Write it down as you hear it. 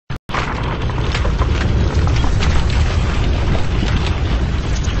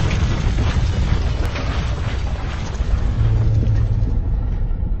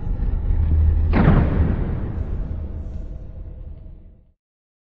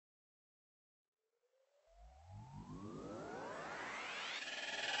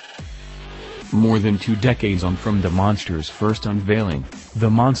More than 2 decades on from the Monster's first unveiling, the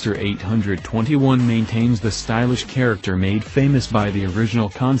Monster 821 maintains the stylish character made famous by the original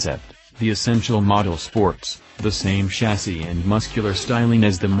concept, the essential model sports, the same chassis and muscular styling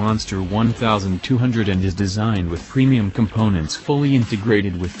as the Monster 1200 and is designed with premium components fully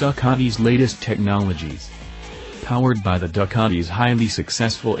integrated with Ducati's latest technologies. Powered by the Ducati's highly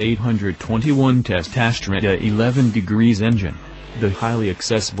successful 821 Test-Stretta 11 degrees engine, the highly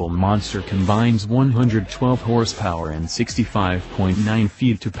accessible Monster combines 112 horsepower and 65.9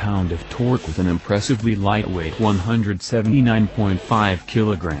 feet-to-pound of torque with an impressively lightweight 179.5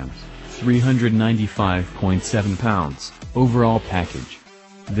 kilograms, 395.7 pounds, overall package.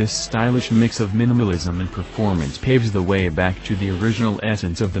 This stylish mix of minimalism and performance paves the way back to the original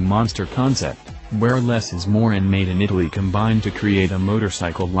essence of the Monster concept, where less is more and made in Italy combined to create a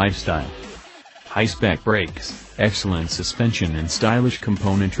motorcycle lifestyle. High-spec brakes, excellent suspension and stylish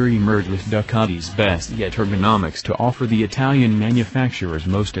componentry merge with Ducati's best yet ergonomics to offer the Italian manufacturer's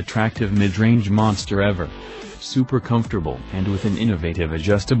most attractive mid-range Monster ever. Super comfortable and with an innovative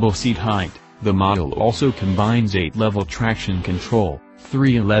adjustable seat height, the model also combines 8-level traction control,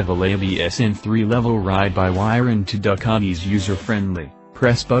 3-level ABS and 3-level ride-by-wire into Ducati's user-friendly,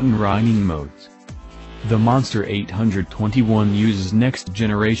 press-button riding modes. The Monster 821 uses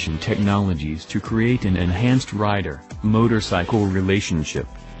next-generation technologies to create an enhanced rider-motorcycle relationship,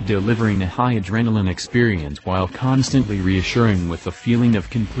 delivering a high adrenaline experience while constantly reassuring with a feeling of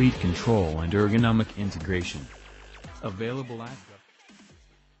complete control and ergonomic integration. Available at